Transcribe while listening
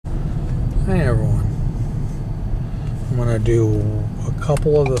Hey everyone, I'm going to do a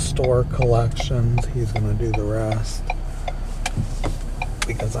couple of the store collections. He's going to do the rest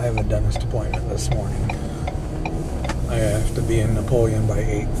because I have a dentist appointment this morning. I have to be in Napoleon by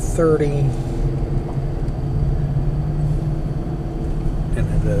 8:30,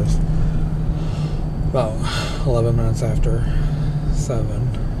 and it is about 11 minutes after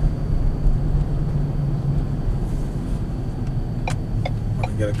 7.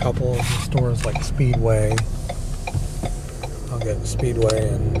 Get a couple of the stores like Speedway. I'll get Speedway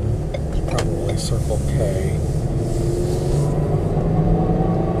and probably Circle K.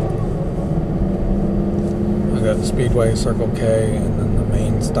 I'll get Speedway, Circle K, and then the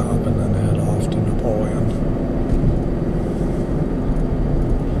main stop, and then head off to Napoleon.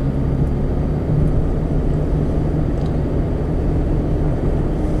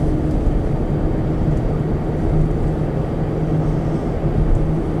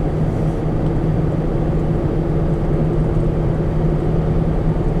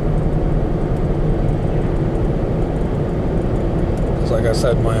 Like I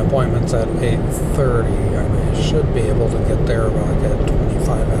said, my appointment's at 8:30, and I should be able to get there about at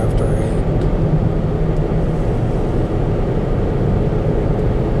 25 after 8.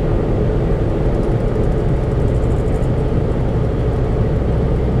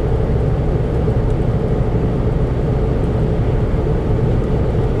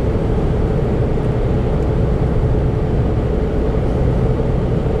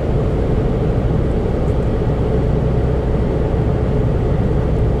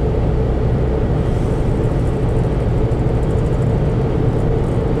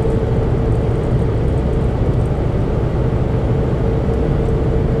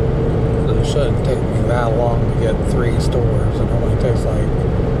 Shouldn't take me that long to get 3 stores. It only takes like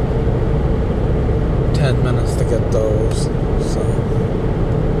 10 minutes to get those. So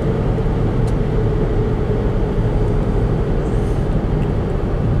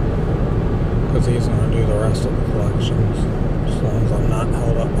because he's going to do the rest of the collections. As long as I'm not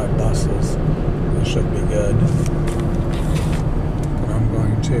held up by buses, it should be good. But I'm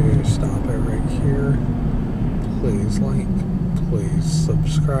going to stop it right here. Please like, please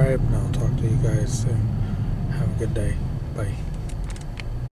subscribe, and I'll talk to you guys soon. Have a good day. Bye.